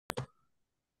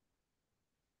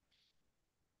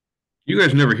You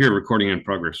guys never hear recording in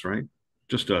progress, right?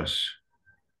 Just us.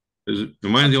 Is it?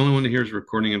 Am I the only one that hears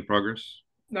recording in progress?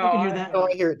 I can hear that. Oh,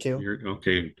 I hear it too. You're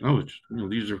okay. Oh,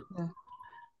 these are. Yeah.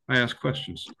 I ask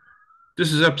questions.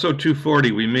 This is episode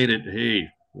 240. We made it. Hey,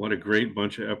 what a great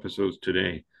bunch of episodes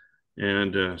today,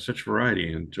 and such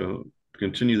variety. And to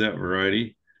continue that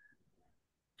variety,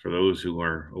 for those who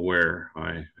are aware,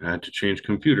 I had to change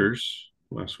computers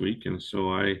last week, and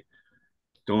so I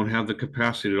don't have the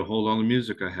capacity to hold all the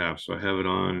music I have. So I have it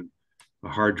on a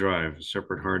hard drive, a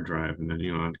separate hard drive, and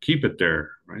then keep it there,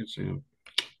 right? So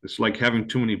it's like having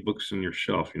too many books in your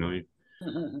shelf,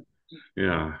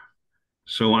 Yeah.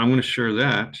 So I'm going to share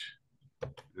that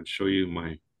and show you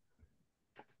my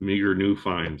meager new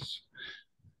finds.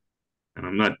 And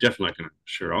I'm not definitely going to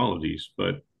share all of these,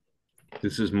 but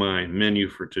this is my menu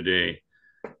for today.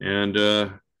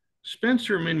 And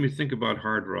Spencer made me think about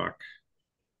hard rock.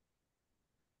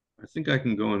 I think I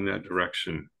can go in that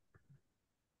direction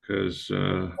because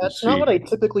let's That's not see. what I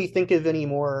typically think of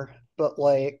anymore, but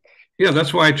like, Yeah,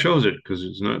 that's why I chose it because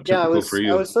it's not yeah, I typical for was I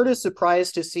you. was sort of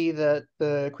surprised to see that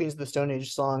the Queens of the Stone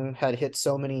Age song had hit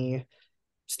so many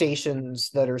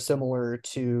stations that are similar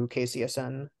to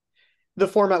KCSN. The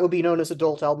format would be known as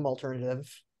adult album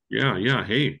alternative. Yeah, yeah.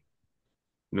 Hey,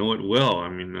 know it well. I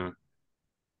mean,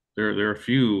 there are a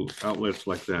few outlets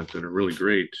like that are really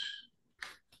great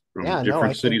from Yeah, no, I different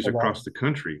think cities a lot. across the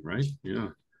country, right? Yeah,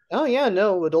 Oh yeah,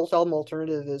 no, adult album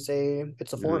alternative it's a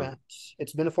yeah. format.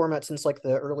 It's been a format since like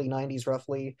the early 90s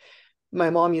roughly. My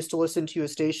mom used to listen to a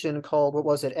station called, what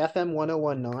was it, FM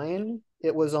 1019.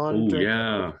 It was on Oh, during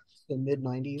yeah. the mid That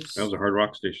 90s. was a hard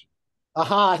rock station.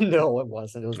 Aha, no, it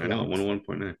wasn't. It was I the know,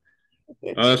 opposite.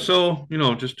 101.9. So,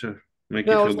 just to make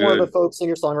you No, feel it's more of a good. folk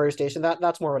singer songwriter station.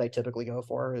 That's more what I typically go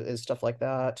for, is stuff like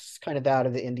that. It's kind of that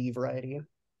of the indie variety.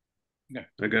 Yeah.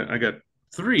 I got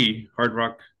three hard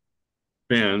rock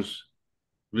bands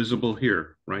visible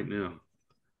here right now.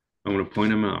 I'm going to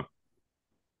point them out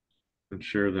and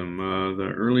share them.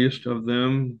 The earliest of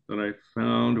them that I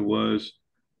found was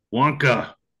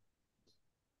Wanka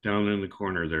down in the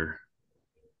corner there.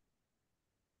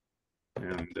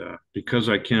 And because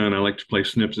I can, I like to play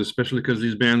snips, especially because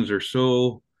these bands are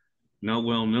so not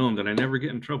well known that I never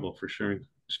get in trouble for sharing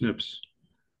snips.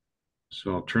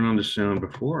 So I'll turn on the sound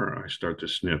before I start the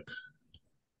snip.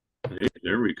 Hey,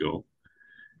 there we go.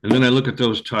 And then I look at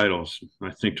those titles.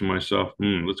 I think to myself,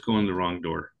 let's go in the wrong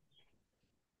door.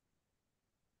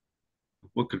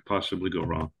 What could possibly go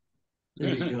wrong?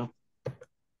 There you go.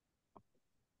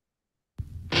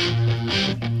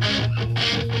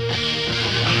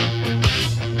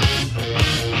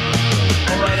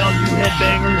 All right, all you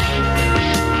headbangers.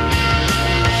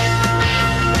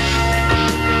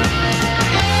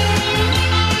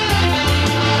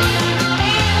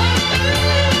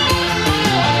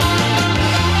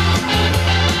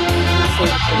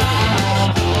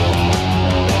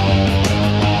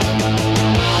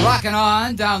 Rocking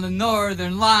on down the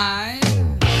northern line.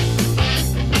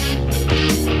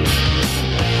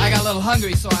 I got a little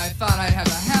hungry, so I thought I'd have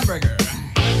a hamburger.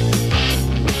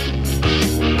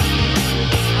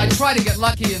 I tried to get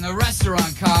lucky in the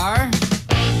restaurant car.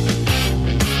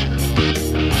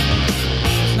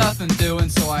 There's nothing doing,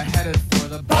 so I headed for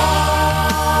the bar.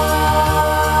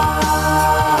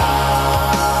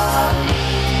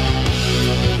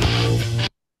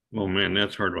 Oh man,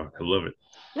 that's hard rock. I love it.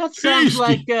 That sounds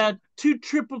Tasty. like 2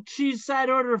 triple cheese side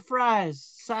order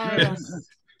fries.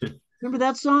 Remember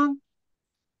that song?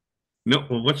 No,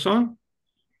 well, what song?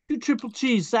 2 triple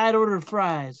cheese side order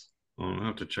fries. Oh, I'll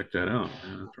have to check that out.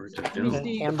 I'll have to write that Let me down. That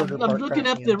see. hamburger I'm part looking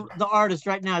cracks up me up. the artist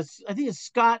right now. I think it's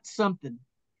Scott something.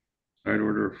 Side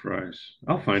order of fries.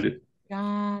 I'll find it.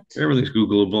 Scott. Everything's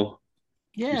Googleable.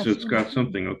 You Yeah, said Scott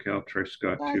something. Okay, I'll try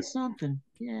Scott Scott too. something.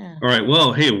 Yeah. All right.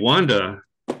 Well, hey,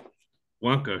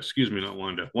 Wanka, excuse me, not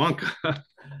Wanda. Wanka.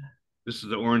 This is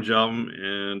the Orange album,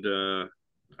 and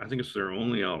I think it's their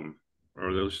only album,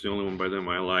 or that's the only one by them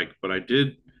I like. But I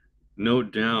did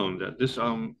note down that this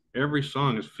album, every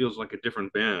song feels like a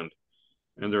different band,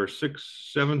 and there are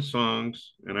 7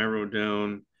 songs, and I wrote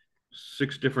down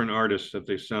 6 different artists that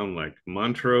they sound like: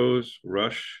 Montrose,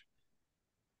 Rush,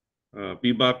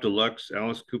 Bebop Deluxe,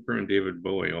 Alice Cooper, and David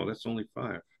Bowie. Oh, that's only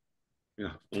 5.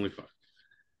 Yeah, only 5.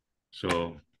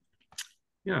 So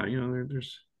yeah,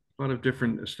 there's a lot of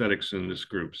different aesthetics in this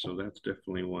group, so that's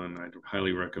definitely one I'd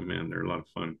highly recommend. They're a lot of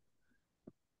fun.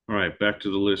 All right, back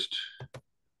to the list.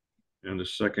 And the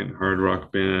second hard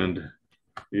rock band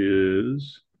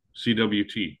is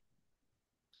CWT.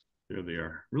 There they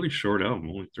are. Really short album,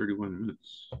 only 31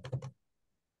 minutes.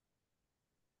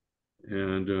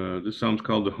 And this sounds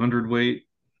called The Hundredweight.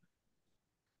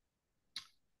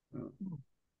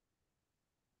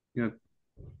 Yeah,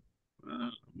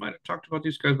 might have talked about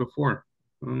these guys before.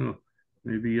 I don't know.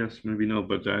 Maybe yes, maybe no.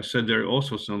 But I said they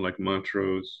also sound like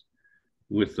Montrose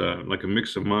with like a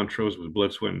mix of Montrose with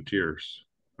Blood, Sweat, and Tears.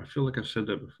 I feel like I've said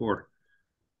that before.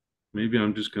 Maybe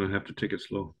I'm just gonna have to take it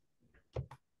slow.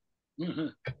 Oh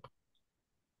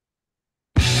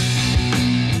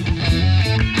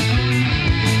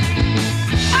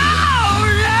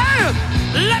yeah,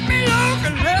 let me look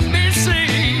and let me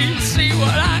see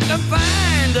what I can find.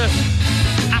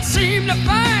 I seem to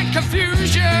find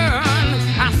confusion.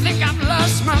 I think I've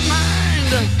lost my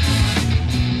mind.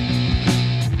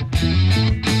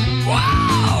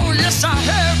 Whoa, yes I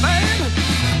have,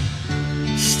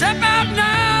 babe. Step out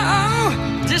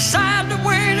now, decide the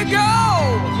way to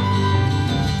go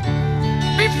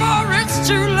before it's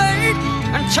too late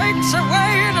and takes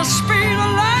away the speed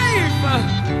of life.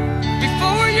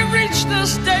 Before you reach the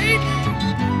state,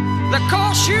 the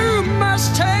course you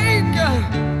must take.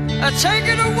 Take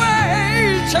it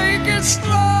away, take it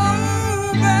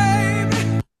slow,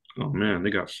 baby. Oh man, they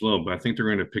got slow, but I think they're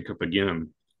going to pick up again.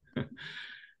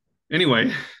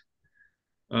 Anyway,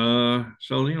 so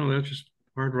you know that's just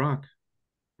hard rock.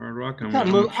 Hard rock. I got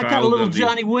a little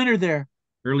Johnny Winter there.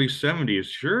 Early 70's,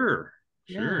 sure.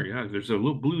 Sure, yeah. There's a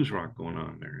little blues rock going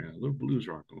on there. Yeah, a little blues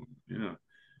rock going on. Yeah.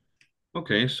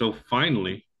 Okay, so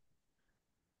finally,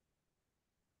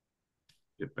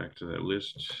 get back to that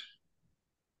list.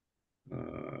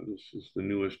 This is the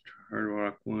newest hard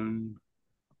rock one.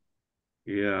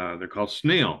 Yeah, they're called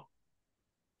Snail.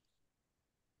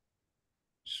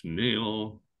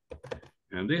 Snail.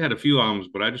 And they had a few albums,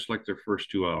 but I just like their first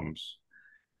two albums.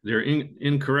 They're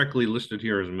incorrectly listed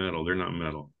here as metal. They're not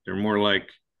metal. They're more like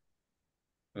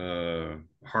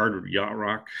hard yacht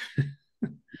rock.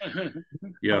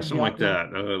 Yeah, something like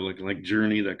that. Like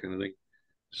Journey, that kind of thing.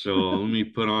 So let me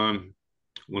put on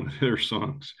one of their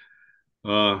songs.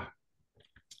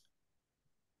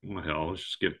 Well, hell, let's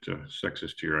just get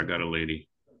sexist here. I got a lady.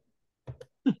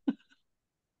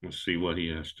 Let's see what he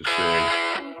has to say.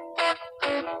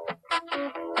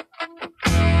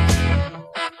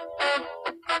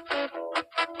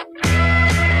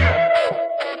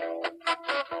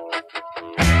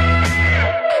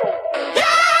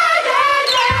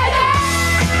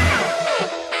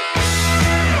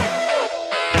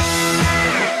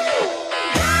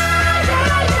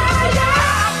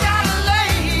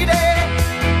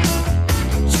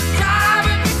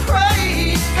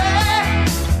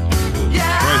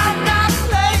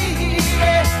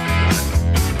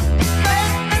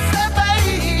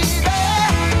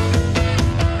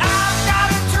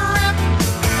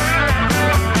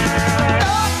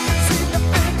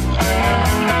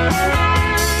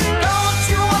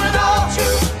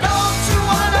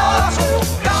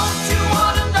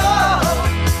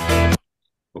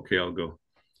 Okay, I'll go.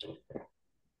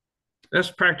 That's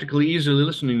practically easily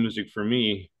listening music for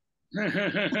me.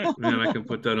 Man, I can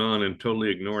put that on and totally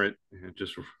ignore it and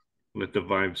just let the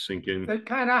vibe sink in. They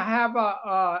kind of have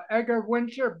a Edgar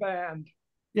Winter band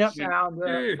sound,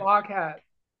 Blockhead.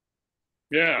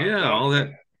 Yeah, all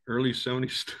that early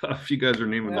 70s stuff. You guys are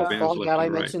naming the bands left I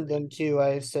and right. mentioned them too.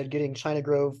 I said getting China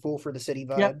Grove, Fool for the City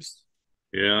vibes.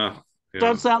 Yeah.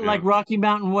 Does sound like Rocky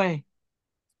Mountain Way.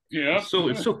 Yeah. It's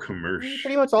so commercial.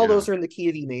 Pretty much all those are in the key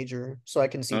of E major, so I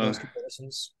can see those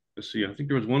comparisons. Let's see. I think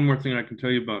there was one more thing I can tell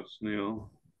you about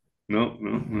Snail.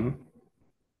 No.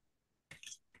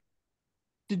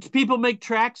 Did people make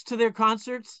tracks to their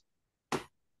concerts?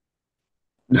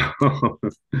 No.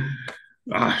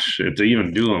 If they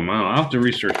even do them, I'll have to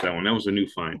research that one. That was a new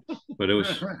find, but it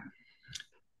was.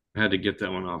 I had to get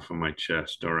that one off of my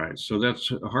chest. All right, so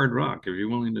that's hard rock. If you're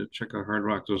willing to check out hard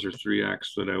rock, those are 3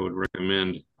 acts that I would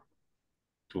recommend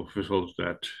to fulfill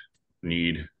that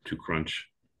need to crunch.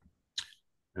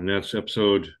 And that's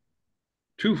episode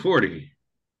 240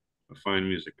 of Fine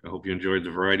Music. I hope you enjoyed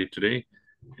the variety today,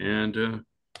 and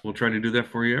we'll try to do that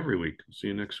for you every week. See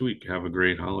you next week. Have a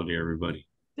great holiday, everybody.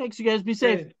 Thanks, you guys. Be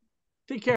safe. Take care.